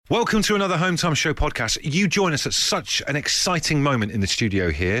Welcome to another Home Time Show podcast. You join us at such an exciting moment in the studio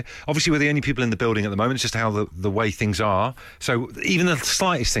here. Obviously, we're the only people in the building at the moment. It's just how the way things are. So even the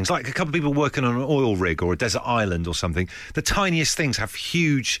slightest things, like a couple of people working on an oil rig or a desert island or something, the tiniest things have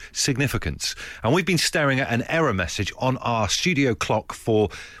huge significance. And we've been staring at an error message on our studio clock for,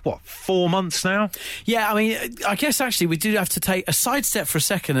 4 months now? Yeah, I mean, I guess actually we do have to take a sidestep for a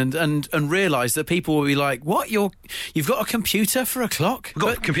second and realise that people will be like, what, you've got a computer for a clock? We've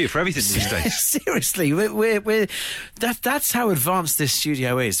got a computer for everything these days. Seriously, that's how advanced this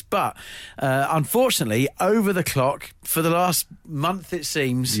studio is. But unfortunately, over the clock for the last month, it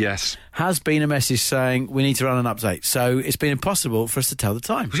seems, yes, has been a message saying we need to run an update. So it's been impossible for us to tell the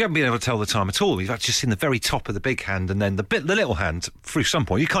time. We haven't been able to tell the time at all. We've just seen the very top of the big hand and then the little hand through some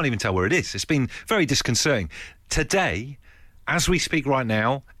point. You can't even tell where it is. It's been very disconcerting. Today, as we speak right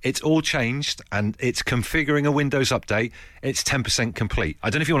now, it's all changed and it's configuring a Windows update. It's 10% complete. I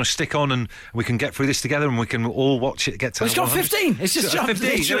don't know if you want to stick on and we can get through this together and we can all watch it get to... It's got 15. It's just jumped 15.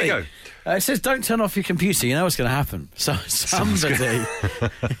 Literally. There we go. It says don't turn off your computer. You know what's going to happen. So somebody...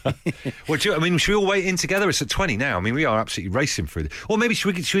 Well, should we all wait in together? It's at 20 now. I mean, we are absolutely racing through it. Or maybe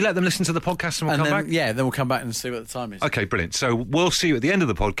should we let them listen to the podcast and we'll come back? Yeah, then we'll come back and see what the time is. OK, brilliant. So we'll see you at the end of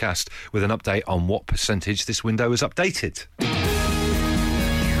the podcast with an update on what percentage this window is updated.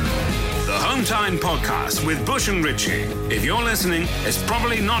 The Home Time Podcast with Bush and Richie. If you're listening, it's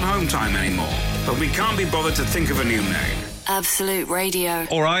probably not Home Time anymore, but we can't be bothered to think of a new name. Absolute Radio.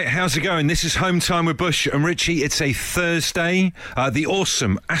 All right, how's it going? This is Home Time with Bush and Richie. It's a Thursday. The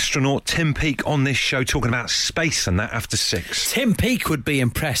awesome astronaut Tim Peake on this show talking about space and that after 6. Tim Peake would be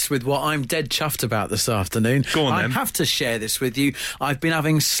impressed with what I'm dead chuffed about this afternoon. Go on, then. I have to share this with you. I've been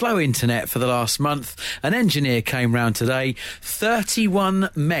having slow internet for the last month. An engineer came round today. 31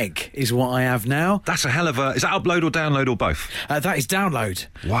 meg is what I have now. That's a hell of a... Is that upload or download or both? That is download.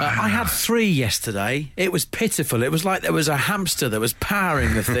 Wow. I had 3 yesterday. It was pitiful. It was like there was a hamster that was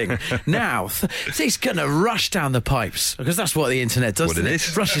powering the thing. Now, it's going to rush down the pipes, because that's what the internet does. What it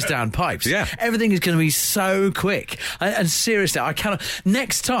is. Rushes down pipes. Yeah. Everything is going to be so quick. And seriously, I cannot...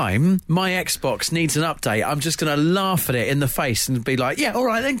 Next time my Xbox needs an update, I'm just going to laugh at it in the face and be like, yeah, all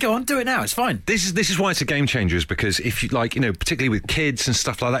right, then go on, do it now. It's fine. This is why it's a game changer, is because if you, particularly with kids and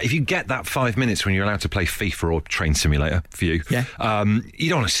stuff like that, if you get that 5 minutes when you're allowed to play FIFA or Train Simulator for you, yeah. You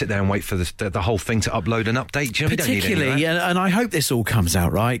don't want to sit there and wait for the whole thing to upload and update. Do you know, particularly, and I hope this all comes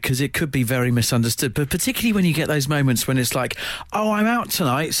out right, because it could be very misunderstood, but particularly when you get those moments when it's like, oh, I'm out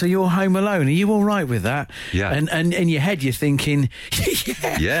tonight, so you're home alone. Are you all right with that? Yeah. And in your head you're thinking,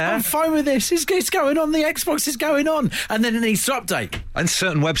 yeah, I'm fine with this. It's going on. The Xbox is going on. And then it needs to update. And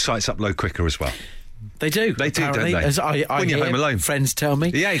certain websites upload quicker as well. They do. They do, apparently. don't they? As I when you're hear home alone. Friends tell me.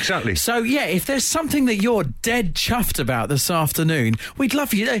 Yeah, exactly. So, yeah, if there's something that you're dead chuffed about this afternoon, we'd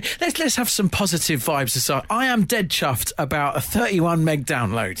love you. Let's have some positive vibes this afternoon. I am dead chuffed about a 31 meg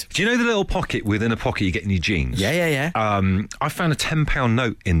download. Do you know the little pocket within a pocket you get in your jeans? Yeah. I found a £10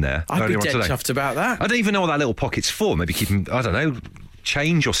 note in there. I'd be earlier on dead today. chuffed about that. I don't even know what that little pocket's for. Maybe keeping, I don't know,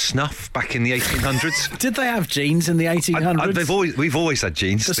 change or snuff back in the 1800s. Did they have jeans in the 1800s? We've always had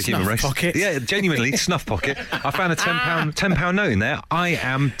jeans. The human snuff race. pocket. Yeah, genuinely, snuff pocket. I found a £10 note in there. I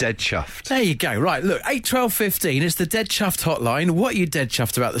am dead chuffed. There you go. Right, look, 8 12 15 is the Dead Chuffed hotline. What are you dead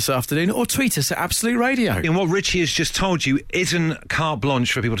chuffed about this afternoon? Or tweet us at Absolute Radio. And what Richie has just told you isn't carte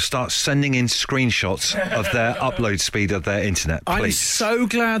blanche for people to start sending in screenshots of their upload speed of their internet, please. I'm so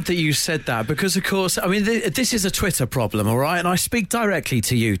glad that you said that, because, of course, I mean, this is a Twitter problem, all right? And I speak directly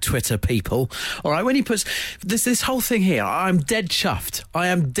to you, Twitter people, all right? When he puts this whole thing here, I'm dead chuffed. I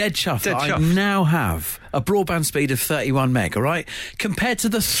am dead chuffed. I now have a broadband speed of 31 meg, all right? Compared to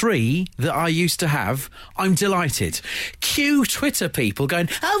the 3 that I used to have, I'm delighted. Cue Twitter people going,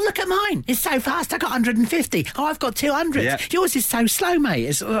 oh, look at mine. It's so fast. I got 150. Oh, I've got 200. Yeah. Yours is so slow, mate.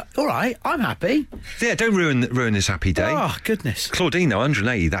 It's all right. I'm happy. Yeah, don't ruin this happy day. Oh, goodness. Claudine, though,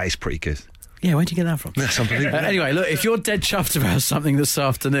 180, that is pretty good. Yeah, where'd you get that from? That's unbelievable. Anyway, look, if you're dead chuffed about something this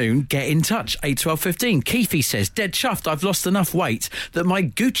afternoon, get in touch. 8 12 15. Keefe says, dead chuffed, I've lost enough weight that my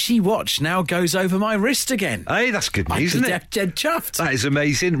Gucci watch now goes over my wrist again. Hey, that's good news, isn't it? Dead chuffed. That is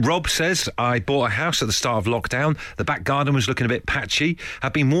amazing. Rob says, I bought a house at the start of lockdown. The back garden was looking a bit patchy.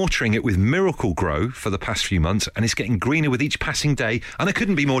 I've been watering it with Miracle Grow for the past few months, and it's getting greener with each passing day, and I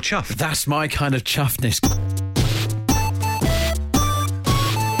couldn't be more chuffed. That's my kind of chuffedness.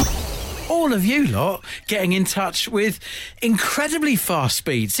 All all of you lot getting in touch with incredibly fast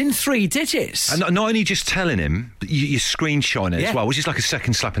speeds in 3 digits. And not only just telling him, but you're screenshotting it as well, which is like a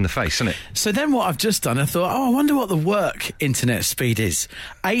second slap in the face, isn't it? So then what I've just done, I thought, I wonder what the work internet speed is.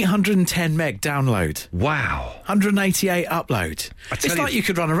 810 meg download. Wow. 188 upload. It's like you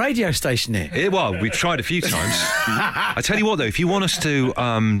could run a radio station here. Well, we've tried a few times. I tell you what, though, if you want us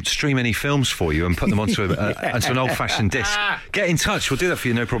to stream any films for you and put them onto an old-fashioned disc, get in touch. We'll do that for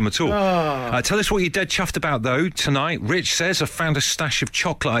you, no problem at all. Tell us what you're dead chuffed about, though, tonight. Rich says, I found a stash of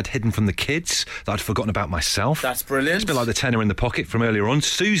chocolate I'd hidden from the kids that I'd forgotten about myself. That's brilliant. It's a bit like the tenner in the pocket from earlier on.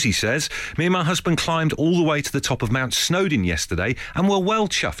 Susie says, me and my husband climbed all the way to the top of Mount Snowdon yesterday and we're well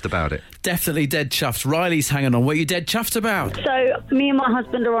chuffed about it. Definitely dead chuffed. Riley's hanging on. What are you dead chuffed about? So, me and my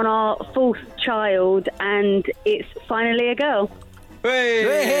husband are on our 4th child, and it's finally a girl.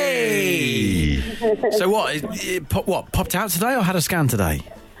 Hey! So what popped out today or had a scan today?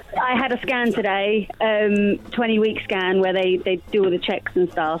 I had a scan today, 20-week scan where they do all the checks and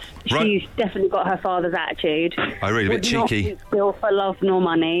stuff. Right. She's definitely got her father's attitude. Oh, really? A bit cheeky. Not still for love nor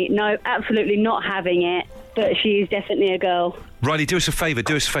money. No, absolutely not having it. But she's definitely a girl. Riley, do us a favour.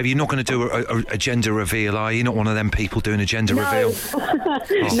 You're not going to do a gender reveal, are you? You're not one of them people doing a gender reveal?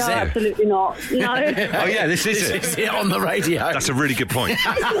 No, absolutely not. No. Oh, yeah, this is it. Is it on the radio? That's a really good point.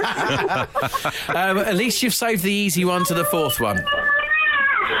 At least you've saved the easy one to the 4th one.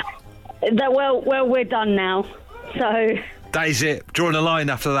 Well, we're done now. So... That is it. Drawing a line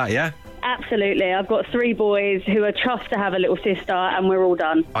after that, yeah? Absolutely. I've got 3 boys who are chuffed to have a little sister, and we're all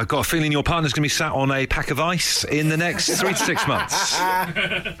done. I've got a feeling your partner's going to be sat on a pack of ice in the next 3 to 6 months.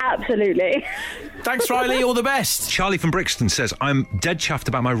 Absolutely. Thanks, Riley. All the best. Charlie from Brixton says, I'm dead chuffed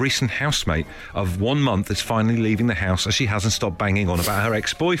about my recent housemate of 1 month that's finally leaving the house as she hasn't stopped banging on about her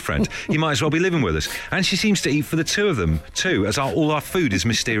ex-boyfriend. He might as well be living with us. And she seems to eat for the 2 of them, too, as all our food is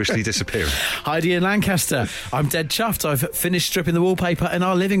mysteriously disappearing. Heidi in Lancaster. I'm dead chuffed. I've finished stripping the wallpaper in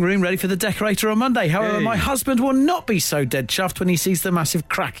our living room, ready for the decorator on Monday. However, my husband will not be so dead chuffed when he sees the massive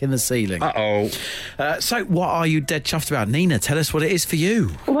crack in the ceiling. So what are you dead chuffed about? Nina, tell us what it is for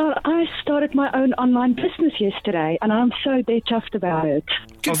you. Well, I started my own online business yesterday, and I'm so dead chuffed about it.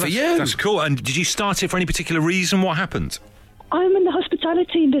 Good for you. That's cool. And did you start it for any particular reason? What happened? I'm in the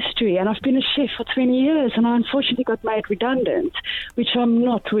hospitality industry, and I've been a chef for 20 years, and I unfortunately got made redundant, which I'm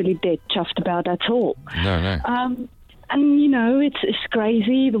not really dead chuffed about at all. No. And, it's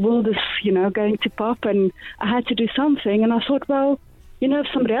crazy. The world is, going to pop, and I had to do something. And I thought, well, if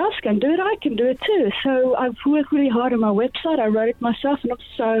somebody else can do it, I can do it too. So I've worked really hard on my website. I wrote it myself, and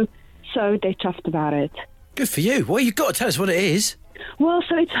I'm so dead chuffed about it. Good for you. Well, you've got to tell us what it is. Well,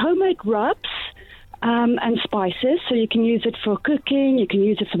 so it's homemade rubs and spices. So you can use it for cooking. You can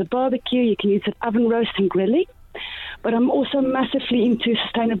use it for the barbecue. You can use it oven roast and grilling. But I'm also massively into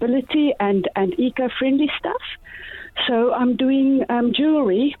sustainability and eco-friendly stuff. So I'm doing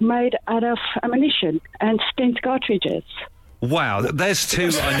jewellery made out of ammunition and spent cartridges. Wow, there's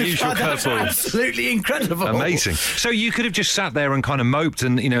 2 unusual curveballs. Absolutely incredible. Amazing. So you could have just sat there and kind of moped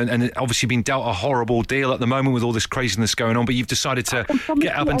and, and obviously been dealt a horrible deal at the moment with all this craziness going on, but you've decided to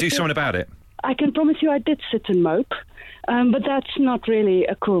get up and do something about it. I can promise you I did sit and mope. But that's not really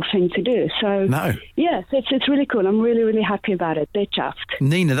a cool thing to do. So, no. Yes, it's really cool. I'm really, really happy about it. They're chuffed.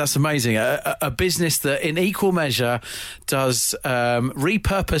 Nina, that's amazing. A business that in equal measure does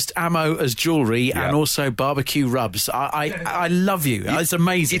repurposed ammo as jewellery and also barbecue rubs. I love you. It's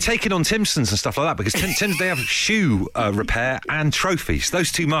amazing. You're taking on Timpsons and stuff like that because Timpsons, they have shoe repair and trophies.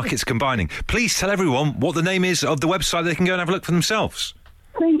 Those 2 markets combining. Please tell everyone what the name is of the website they can go and have a look for themselves.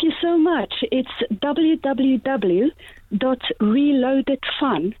 Thank you so much. It's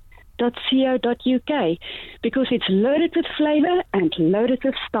www.reloadedfun.co.uk because it's loaded with flavour and loaded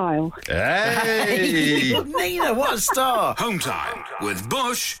with style. Hey! Nina, what a star! Home Time with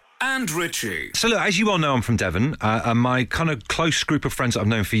Bush and Richie. So look, as you all know, I'm from Devon, and my kind of close group of friends that I've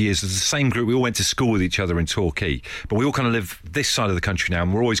known for years is the same group. We all went to school with each other in Torquay, but we all kind of live this side of the country now,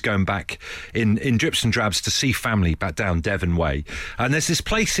 and we're always going back in drips and drabs to see family back down Devon way. And there's this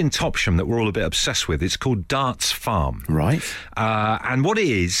place in Topsham that we're all a bit obsessed with. It's called Darts Farm. Right. And what it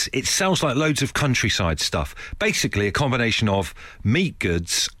is, it sells like loads of countryside stuff. Basically a combination of meat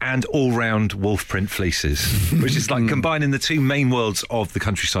goods and all-round wolf print fleeces, which is like combining the 2 main worlds of the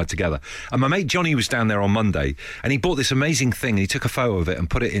countryside together. And my mate Johnny was down there on Monday, and he bought this amazing thing, and he took a photo of it and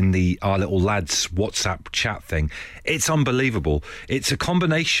put it in our little lads WhatsApp chat thing. It's unbelievable. It's a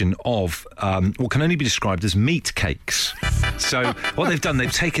combination of what can only be described as meat cakes. So what they've done, they've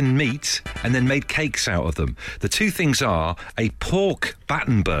taken meat and then made cakes out of them. The 2 things are a pork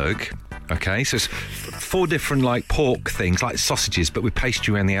Battenberg Okay, so it's 4 different like pork things, like sausages, but with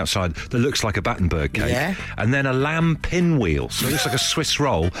pastry around the outside that looks like a Battenberg cake. Yeah. And then a lamb pinwheel, so it looks like a Swiss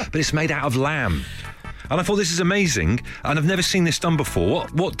roll, but it's made out of lamb. And I thought this is amazing, and I've never seen this done before.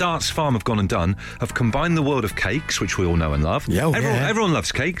 What Darts Farm have gone and done, have combined the world of cakes, which we all know and love. Yeah, everyone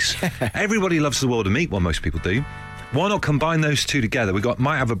loves cakes. Everybody loves the world of meat, well, most people do. Why not combine those two together?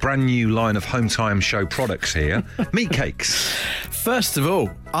 Might have a brand new line of Home Time Show products here. Meat cakes. First of all,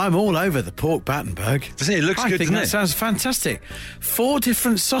 I'm all over the pork Battenberg. Doesn't it? It looks I good, think doesn't that it? sounds fantastic. 4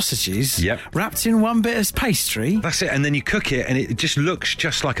 different sausages wrapped in one bit of pastry. That's it, and then you cook it, and it just looks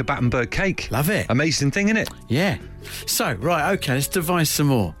just like a Battenberg cake. Love it. Amazing thing, isn't it? Yeah. So, right, okay, let's devise some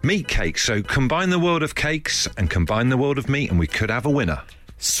more. Meat cakes. So combine the world of cakes and combine the world of meat, and we could have a winner.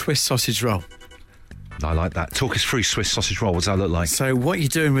 Swiss sausage roll. I like that. Talk us through Swiss sausage roll. What does that look like? So what you're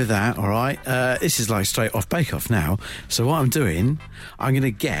doing with that, all right, this is like straight off Bake Off now. So what I'm doing, I'm going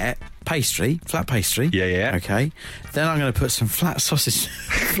to get flat pastry. Yeah. Okay. Then I'm going to put some flat sausage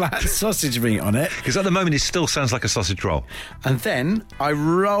meat on it. Because at the moment it still sounds like a sausage roll. And then I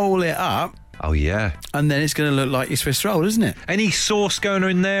roll it up. Oh, yeah. And then it's going to look like your Swiss roll, isn't it? Any sauce going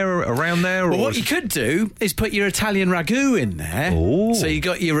in there or around there? Well, or what you could do is put your Italian ragu in there. Ooh. So you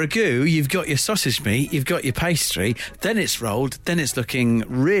got your ragu, you've got your sausage meat, you've got your pastry, then it's rolled, then it's looking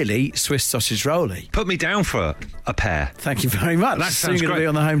really Swiss sausage rolly. Put me down for a pair. Thank you very much. That sounds going to great. be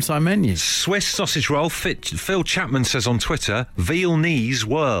on the Home Time menu. Swiss sausage roll. Phil Chapman says on Twitter, veal knees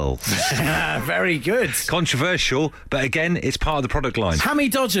whirl. Very good. Controversial, but again, it's part of the product line. Hammy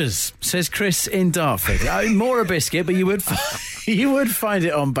Dodgers, says Chris in Dartford. More a biscuit, but you would find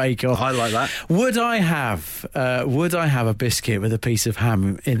it on Bake Off. I like that. Would I have a biscuit with a piece of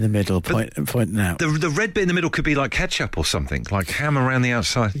ham in the middle, pointing out? The red bit in the middle could be like ketchup or something, like ham around the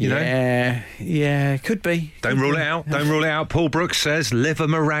outside, you know? Yeah, could be. Don't rule it out. Don't rule it out. Paul Brooks says liver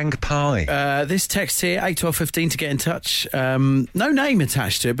meringue pie. This text here, 81215 to get in touch. No name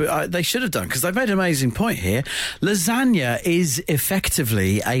attached to it, but they should have done, because they've made an amazing point here. Lasagna is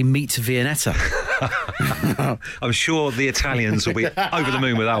effectively a meat Viennetta. I'm sure the Italians will be over the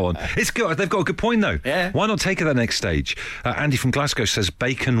moon with that one. It's good. They've got a good point, though. Yeah. Why not take it that next stage? Andy from Glasgow says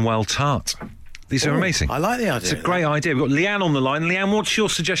bacon well tart. These are amazing. I like the idea. It's a great idea. We've got Leanne on the line. Leanne, what's your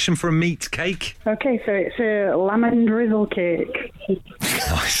suggestion for a meat cake? Okay, so it's a lemon drizzle cake.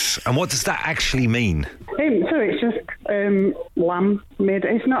 Nice. And what does that actually mean? So it's just lamb made.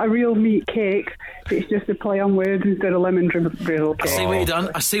 It's not a real meat cake. It's just a play on words instead of lemon drizzle cake.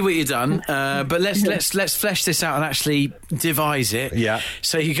 I see what you've done. But let's flesh this out and actually devise it. Yeah.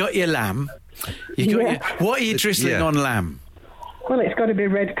 So you got your lamb. What are you drizzling on lamb? Well, it's got to be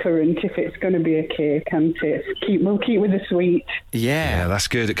red currant if it's going to be a cake, and we'll keep with the sweet. Yeah, that's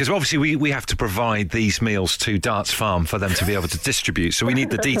good. Because obviously we have to provide these meals to Darts Farm for them to be able to distribute. So we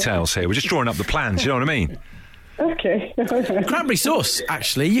need the details here. We're just drawing up the plans. You know what I mean? Okay. Cranberry sauce,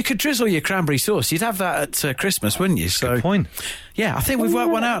 actually. You could drizzle your cranberry sauce. You'd have that at Christmas, wouldn't you? So, good point. Yeah, I think we've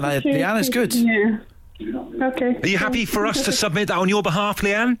worked one out. Leanne, it's good. Yeah. Okay. Are you happy for us to submit that on your behalf,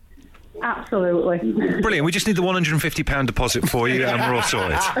 Leanne? Absolutely. Brilliant. We just need the £150 deposit for you and we're all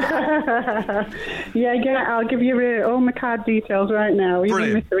sorted. I'll give you all my card details right now.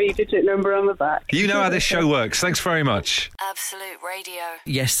 Brilliant. Even the 3-digit number on the back. You know how this show works. Thanks very much. Absolute Radio.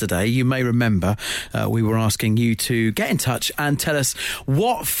 Yesterday, you may remember, we were asking you to get in touch and tell us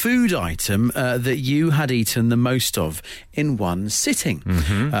what food item that you had eaten the most of in one sitting.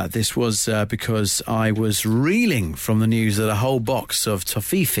 Mm-hmm. This was because I was reeling from the news that a whole box of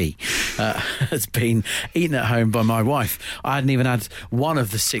toffee has been eaten at home by my wife. I hadn't even had one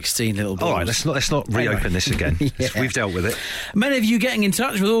of the 16 little balls. All right, let's not reopen this again. Yeah. We've dealt with it. Many of you getting in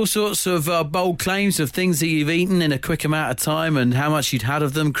touch with all sorts of bold claims of things that you've eaten in a quick amount of time and how much you'd had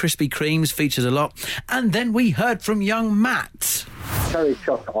of them. Krispy Kremes featured a lot. And then we heard from young Matt. Cherry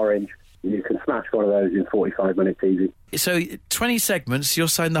chocolate orange. You can smash one of those in 45 minutes easy. So 20 segments, you're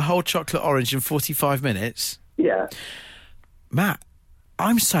saying the whole chocolate orange in 45 minutes? Yeah. Matt,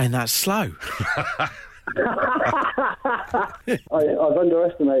 I'm saying that's slow. I've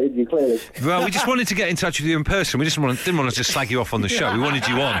underestimated you, clearly. Well, we just wanted to get in touch with you in person. We didn't want to just slag you off on the show. We wanted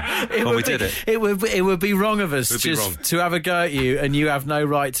you on when we did it. It would be wrong of us just to have a go at you and you have no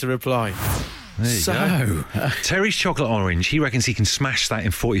right to reply. There you go. Terry's chocolate orange, he reckons he can smash that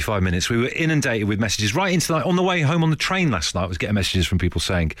in 45 minutes. We were inundated with messages right into on the way home on the train last night. I was getting messages from people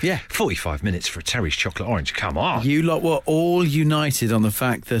saying, 45 minutes for Terry's chocolate orange, come on. You lot were all united on the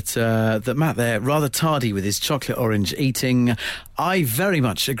fact that that Matt there, rather tardy with his chocolate orange eating. I very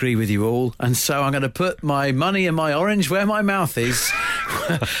much agree with you all, and so I'm going to put my money and my orange where my mouth is.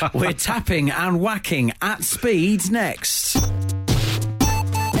 We're tapping and whacking at speed next.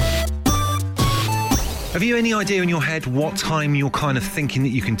 Have you any idea in your head what time you're kind of thinking that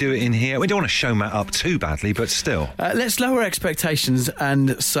you can do it in here? We don't want to show Matt up too badly, but still. Let's lower expectations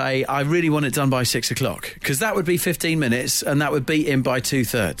and say I really want it done by 6 o'clock, because that would be 15 minutes and that would beat him by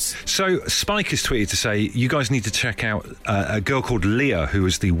 2/3. So Spike has tweeted to say you guys need to check out a girl called Leah, who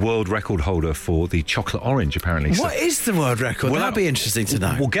is the world record holder for the chocolate orange, apparently. What is the world record? That'd be interesting to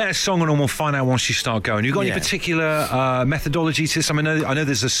know. We'll get a song on and we'll find out once you start going. You got any particular methodology to this? I mean, I know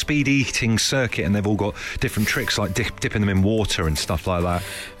there's a speed eating circuit and they've all got different tricks like dipping them in water and stuff like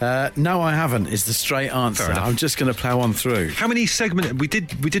that. No, I haven't, is the straight answer. I'm just going to plough on through. How many segments? We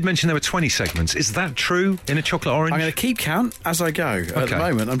did mention there were 20 segments. Is that true in a chocolate orange? I'm going to keep count as I go. At the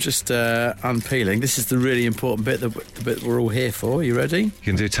moment, I'm just unpeeling. This is the really important bit, the bit we're all here for. You ready? You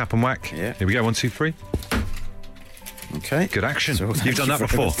can do tap and whack. Yeah. Here we go. 1, 2, 3. Okay. Good action. You've done that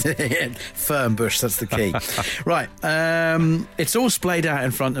before. Firm, Bush, that's the key. Right. It's all splayed out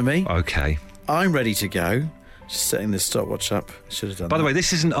in front of me. Okay. I'm ready to go. Just setting the stopwatch up. Should have done By the way,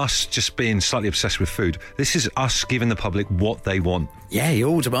 this isn't us just being slightly obsessed with food. This is us giving the public what they want. Yeah, you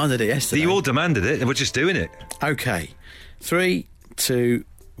all demanded it yesterday. You all demanded it, and we're just doing it. Okay. 3, 2,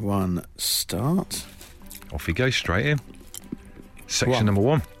 1, start. Off he goes, straight in. Section number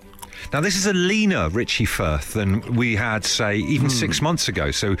 1. Now, this is a leaner Richie Firth than we had, say, even 6 months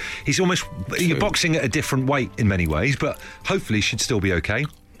ago. So you're boxing at a different weight in many ways, but hopefully should still be okay.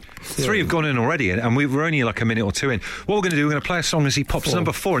 3 have gone in already, and we're only like a minute or 2 in. What we're going to do, we're going to play a song as he pops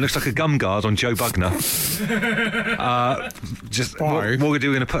number 4. It looks like a gum guard on Joe Bugner. What we're going to do,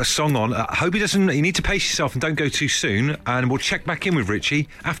 we're going to put a song on. I hope he doesn't. You need to pace yourself and don't go too soon. And we'll check back in with Richie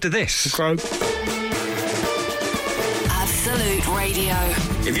after this. Absolute Radio.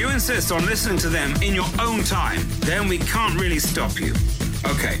 If you insist on listening to them in your own time, then we can't really stop you.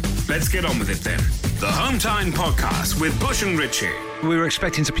 Okay, let's get on with it then. The Home Time Podcast with Bush and Richie. We were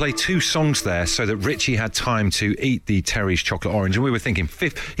expecting to play 2 songs there so that Richie had time to eat the Terry's chocolate orange, and we were thinking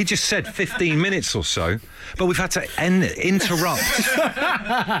he just said 15 minutes or so, but we've had to interrupt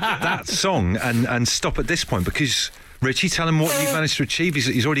that song and stop at this point because Richie, tell him what you've managed to achieve.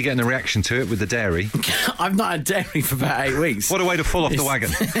 He's already getting a reaction to it with the dairy. I've not had dairy for about 8 weeks. What a way to fall off the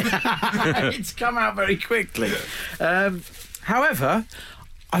wagon. It's come out very quickly. However,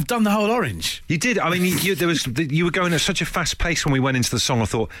 I've done the whole orange. You did. I mean, you were going at such a fast pace when we went into the song. I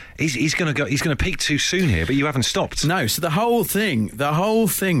thought he's going to peak too soon here, but you haven't stopped. No. So the whole thing,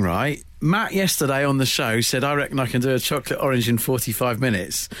 right? Matt yesterday on the show said, I reckon I can do a chocolate orange in 45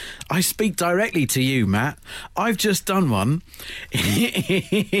 minutes. I speak directly to you, Matt. I've just done one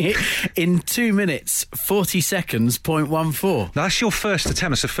in 2 minutes, 40 seconds, 0.14. Now, that's your first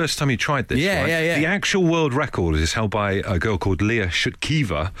attempt. It's the first time you tried this, right? Yeah. The actual world record is held by a girl called Leah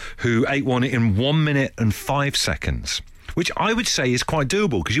Shutkeva, who ate one in 1 minute and 5 seconds. Which I would say is quite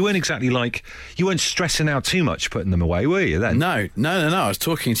doable, because you weren't stressing out too much putting them away, were you then? No. I was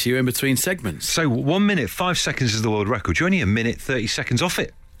talking to you in between segments. So 1 minute, 5 seconds is the world record. You're only a minute, 30 seconds off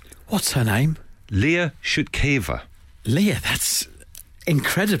it. What's her name? Leah Shutkeva. Leah, that's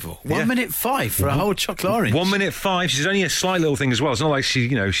incredible. 1 minute 5 for a whole chocolate orange. 1 minute 5. She's only a slight little thing as well. It's not like she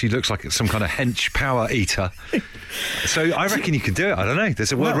looks like some kind of hench power eater. So I reckon you could do it. I don't know.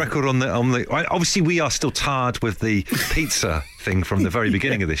 There's a world record on the. Obviously, we are still tarred with the pizza thing from the very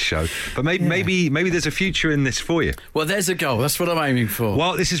beginning of this show. But maybe there's a future in this for you. Well, there's a goal. That's what I'm aiming for.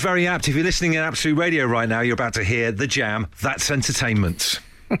 Well, this is very apt. If you're listening at Absolute Radio right now, you're about to hear The Jam. That's entertainment.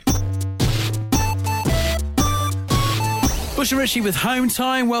 Bush and Richie with Home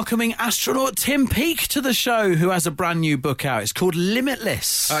Time, welcoming astronaut Tim Peake to the show, who has a brand new book out. It's called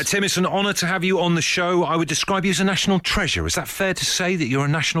Limitless. Tim, it's an honour to have you on the show. I would describe you as a national treasure. Is that fair to say that you're a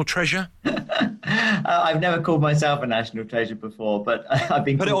national treasure? I've never called myself a national treasure before, but I've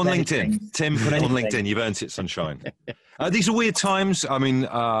been. Put it on LinkedIn, Tim. Put it on LinkedIn. You've earned it, sunshine. These are weird times. I mean,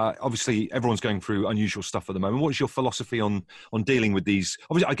 obviously, everyone's going through unusual stuff at the moment. What's your philosophy on dealing with these?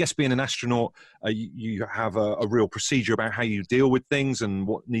 Obviously, I guess being an astronaut, you have a real procedure about how you deal with things and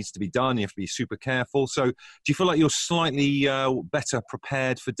what needs to be done. You have to be super careful. So, do you feel like you're slightly better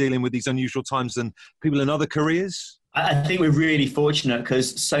prepared for dealing with these unusual times than people in other careers? I think we're really fortunate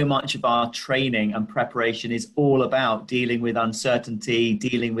because so much of our training and preparation is all about dealing with uncertainty,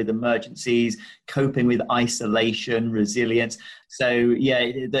 dealing with emergencies, coping with isolation, resilience. So yeah,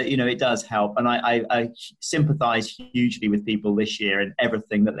 it does help, and I sympathise hugely with people this year and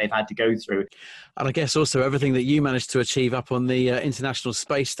everything that they've had to go through. And I guess also everything that you managed to achieve up on the International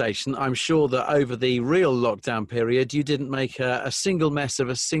Space Station. I'm sure that over the real lockdown period, you didn't make a single mess of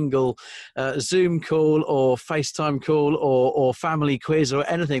a single Zoom call or FaceTime call or family quiz or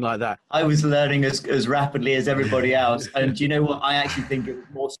anything like that. I was learning as rapidly as everybody else. And do you know what? I actually think it was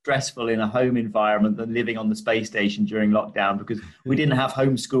more stressful in a home environment than living on the space station during lockdown, because we didn't have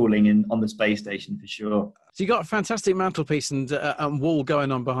homeschooling on the space station for sure. So you got a fantastic mantelpiece and wall going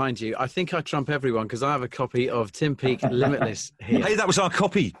on behind you. I think I trump everyone because I have a copy of Tim Peake Limitless here. Hey, that was our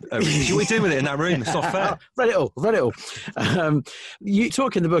copy. What are we doing with it in that room? It's not fair. Read it all. You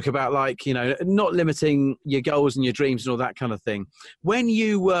talk in the book about, like, you know, not limiting your goals and your dreams and all that kind of thing. When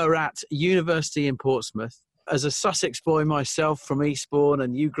you were at university in Portsmouth, as a Sussex boy myself from Eastbourne,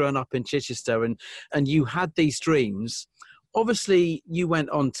 and you growing up in Chichester, and you had these dreams. Obviously, you went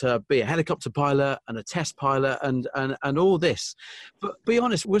on to be a helicopter pilot and a test pilot and all this. But be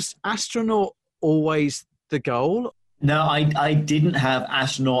honest, was astronaut always the goal? No, I didn't have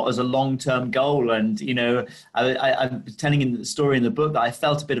astronaut as a long-term goal. And, you know, I'm telling in the story in the book that I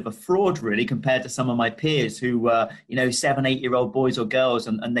felt a bit of a fraud, really, compared to some of my peers who were, 7-8-year-old boys or girls,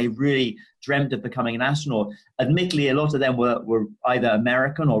 and they really dreamt of becoming an astronaut. Admittedly, a lot of them were either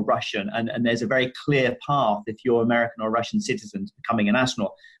American or Russian, and there's a very clear path if you're American or Russian citizen to becoming an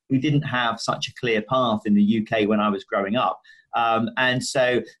astronaut. We didn't have such a clear path in the UK when I was growing up. And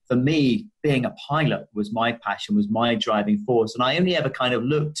so for me, being a pilot was my passion, was my driving force. And I only ever kind of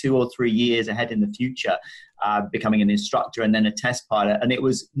looked 2 or 3 years ahead in the future, becoming an instructor and then a test pilot. And it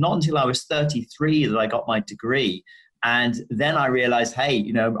was not until I was 33 that I got my degree. And then I realized,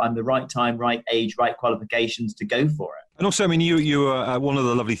 hey, I'm the right time, right age, right qualifications to go for it. And also, I mean, you were one of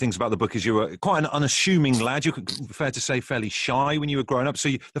the lovely things about the book is you were quite an unassuming lad. You could, fair to say, fairly shy when you were growing up. So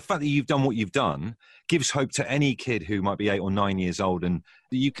the fact that you've done what you've done gives hope to any kid who might be 8 or 9 years old, and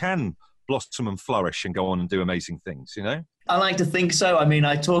that you can blossom and flourish and go on and do amazing things, I like to think so. I mean,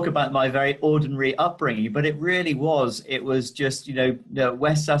 I talk about my very ordinary upbringing, but it was just,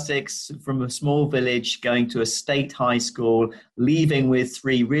 West Sussex, from a small village, going to a state high school, leaving with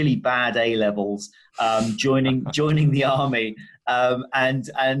 3 really bad A-levels, joining the army,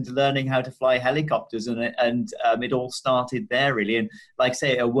 and learning how to fly helicopters. And it all started there, really. And like I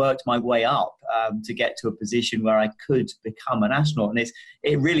say, I worked my way up to get to a position where I could become an astronaut. And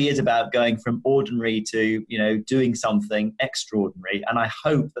it really is about going from ordinary to, doing something extraordinary. And I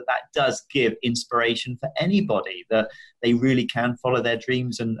hope that does give inspiration for anybody, that they really can follow their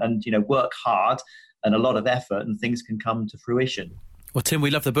dreams and work hard and a lot of effort, and things can come to fruition. Well, Tim,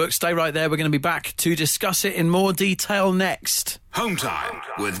 we love the book. Stay right there. We're going to be back to discuss it in more detail next. Home Time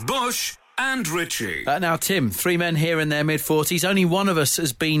with Bush and Richie. Now, Tim, 3 men here in their mid-40s. Only one of us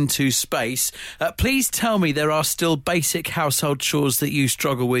has been to space. Please tell me there are still basic household chores that you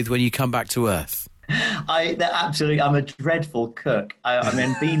struggle with when you come back to Earth. Absolutely. I'm a dreadful cook. I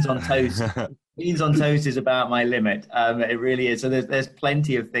mean, beans on toast. Beans on toast is about my limit. It really is. So there's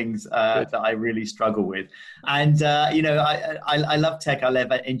plenty of things that I really struggle with. And, I love tech. I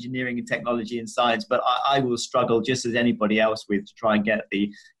love engineering and technology and science, but I will struggle just as anybody else with to try and get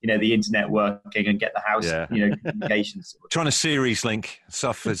the internet working and get the house, communications. Trying to series link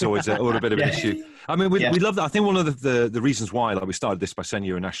stuff is always a little bit of an issue. I mean, we love that. I think one of the reasons why, like, we started this by saying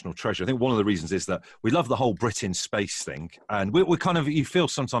you're a national treasure. I think one of the reasons is that we love the whole Britain space thing. And we're kind of, you feel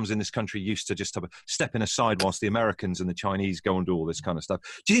sometimes in this country used to just have stepping aside whilst the Americans and the Chinese go and do all this kind of stuff.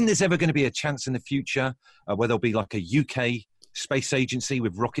 Do you think there's ever going to be a chance in the future where there'll be like a UK space agency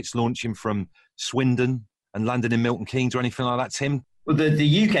with rockets launching from Swindon and landing in Milton Keynes or anything like that, Tim? Well,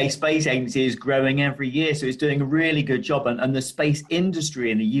 the UK Space Agency is growing every year, so it's doing a really good job. And the space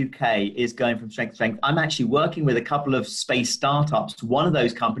industry in the UK is going from strength to strength. I'm actually working with a couple of space startups. One of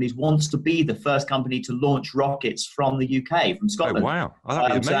those companies wants to be the first company to launch rockets from the UK, from Scotland. Oh, wow. Oh,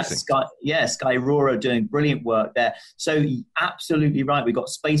 that'd be amazing. Sky Aurora doing brilliant work there. So absolutely right. We've got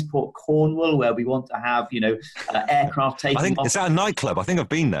Spaceport Cornwall, where we want to have, aircraft taking off. Is that a nightclub? I think I've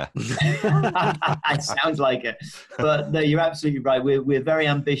been there. It sounds like it. But no, you're absolutely right. We're very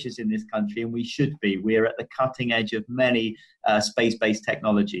ambitious in this country, and we should be. We're at the cutting edge of many space-based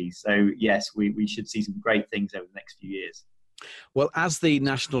technologies. So, yes, we should see some great things over the next few years. Well, as the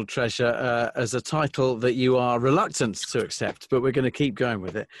national treasure, as a title that you are reluctant to accept, but we're going to keep going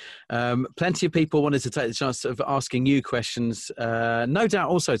with it. Plenty of people wanted to take the chance of asking you questions, no doubt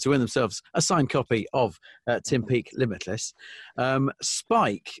also to win themselves a signed copy of Tim Peake Limitless.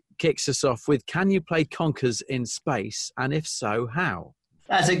 Spike kicks us off with, can you play conkers in space? And if so, how?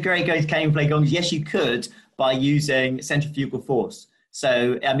 That's a great go. Can you play conkers? Yes, you could, by using centrifugal force.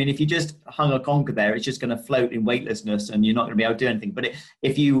 So, I mean, if you just hung a conker there, it's just going to float in weightlessness and you're not going to be able to do anything. But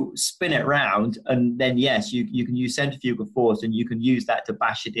if you spin it round, and then, yes, you can use centrifugal force and you can use that to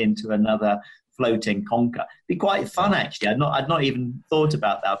bash it into another floating conker. It'd be quite fun, actually. I'd not even thought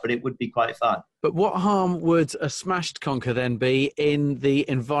about that, but it would be quite fun. But what harm would a smashed conker then be in the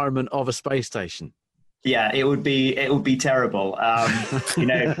environment of a space station? Yeah, it would be terrible. You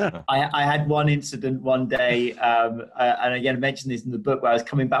know, I had one incident one day, and again, I mentioned this in the book, where I was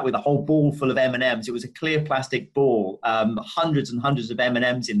coming back with a whole ball full of M&Ms. It was a clear plastic ball, hundreds and hundreds of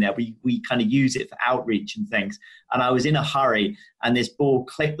M&Ms in there. We kind of use it for outreach and things. And I was in a hurry, and this ball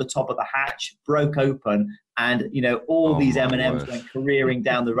clipped the top of the hatch, broke open, and you know all these M&Ms went careering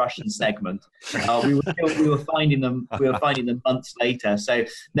down the Russian segment. We were finding them. We were finding them months later. So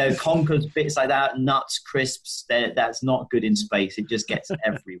no, conkers, bits like that, nuts, crisps. That's not good in space. It just gets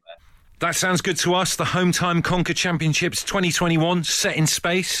everywhere. That sounds good to us. The Home Time Conker Championships 2021, set in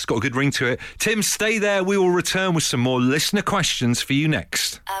space. It's got a good ring to it. Tim, stay there. We will return with some more listener questions for you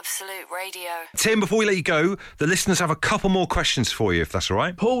next. Absolute Radio. Tim, before we let you go, the listeners have a couple more questions for you, if that's all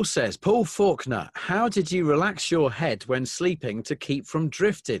right. Paul says, Paul Faulkner, how did you relax your head when sleeping to keep from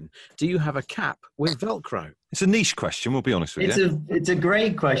drifting? Do you have a cap with Velcro? It's a niche question, we'll be honest with you. It's a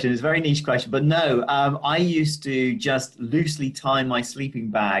great question. It's a very niche question. But no, I used to just loosely tie my sleeping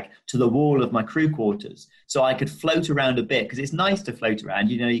bag to the wall of my crew quarters so I could float around a bit, because it's nice to float around.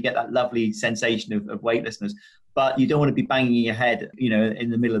 You know, you get that lovely sensation of weightlessness, but you don't want to be banging your head, you know, in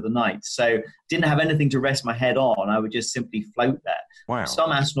the middle of the night. So didn't have anything to rest my head on. I would just simply float there. Wow.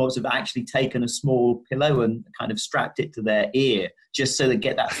 Some astronauts have actually taken a small pillow and kind of strapped it to their ear just so they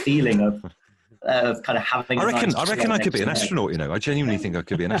get that feeling of kind of having. I reckon I could be an astronaut. You know, I genuinely think I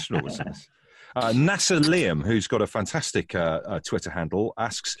could be an astronaut with this. NASA Liam, who's got a fantastic Twitter handle,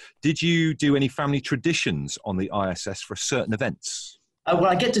 asks, "Did you do any family traditions on the ISS for certain events?" Well,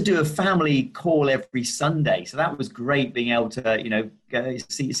 I get to do a family call every Sunday, so that was great, being able to, you know, go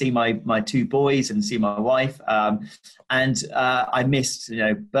see my two boys and see my wife. And I missed, you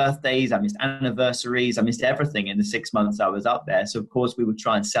know, birthdays, I missed anniversaries, I missed everything in the 6 months I was up there. So of course we would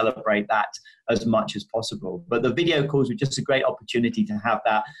try and celebrate that as much as possible. But the video calls were just a great opportunity to have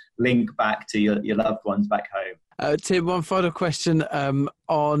that link back to your loved ones back home. Tim, one final question.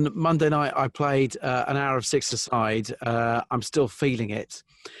 On Monday night, I played an hour of Six Aside. I'm still feeling it.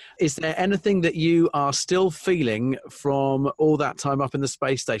 Is there anything that you are still feeling from all that time up in the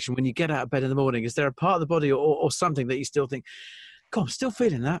space station when you get out of bed in the morning? Is there a part of the body or something that you still think, God, I'm still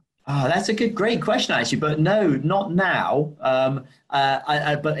feeling that? Oh, that's a great question, actually. But no, not now.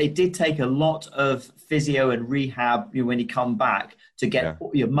 But it did take a lot of physio and rehab, you know, when you come back, to get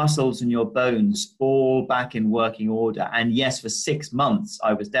your muscles and your bones all back in working order. And yes, for 6 months,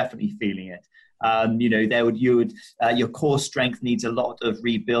 I was definitely feeling it. You know, your core strength needs a lot of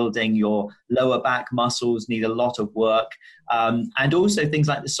rebuilding. Your lower back muscles need a lot of work, and also things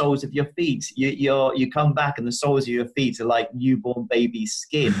like the soles of your feet. You come back and the soles of your feet are like newborn baby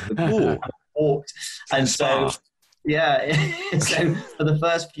skin. And so. Yeah, so for the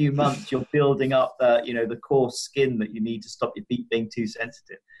first few months, you're building up the core skin that you need to stop your feet being too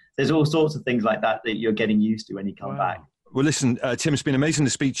sensitive. There's all sorts of things like that you're getting used to when you come back. Well, listen, Tim, it's been amazing to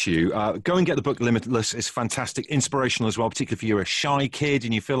speak to you. Go and get the book Limitless. It's fantastic, inspirational as well, particularly if you're a shy kid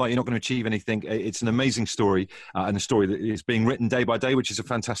and you feel like you're not going to achieve anything. It's an amazing story, and a story that is being written day by day, which is a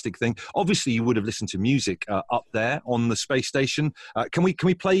fantastic thing. Obviously, you would have listened to music up there on the space station. Can we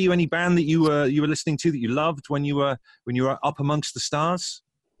play you any band that you were listening to that you loved when you were up amongst the stars?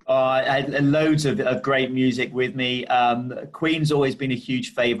 I had loads of great music with me. Queen's always been a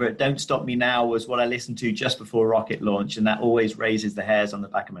huge favourite. Don't Stop Me Now was what I listened to just before rocket launch, and that always raises the hairs on the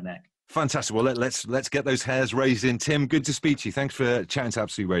back of my neck. Fantastic. Well, let's get those hairs raised in. Tim, good to speak to you. Thanks for chatting to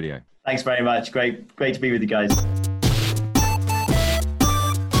Absolute Radio. Thanks very much. Great to be with you guys.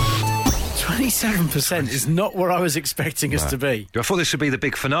 27% is not where I was expecting us to be. I thought this would be the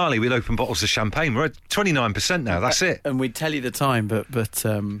big finale. We'd open bottles of champagne. We're at 29% now. That's it. And we'd tell you the time, but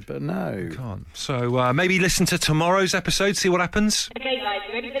no. We can't. So maybe listen to tomorrow's episode, see what happens. Okay, guys,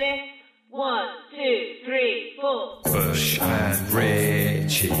 you ready for this? 1, 2, 3, 4. Bush and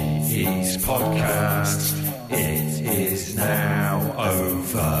Richie's podcast. It is now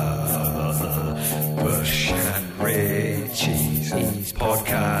over. Bush and Richie's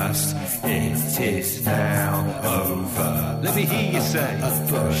podcast. It is now over. Let me hear you say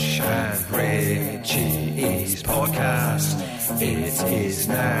Bush and Richie's podcast. It is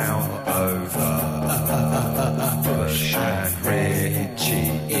now over. Bush and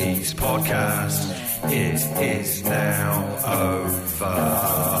Richie's podcast. It is now over.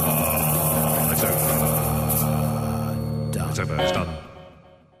 It's over. first. Done.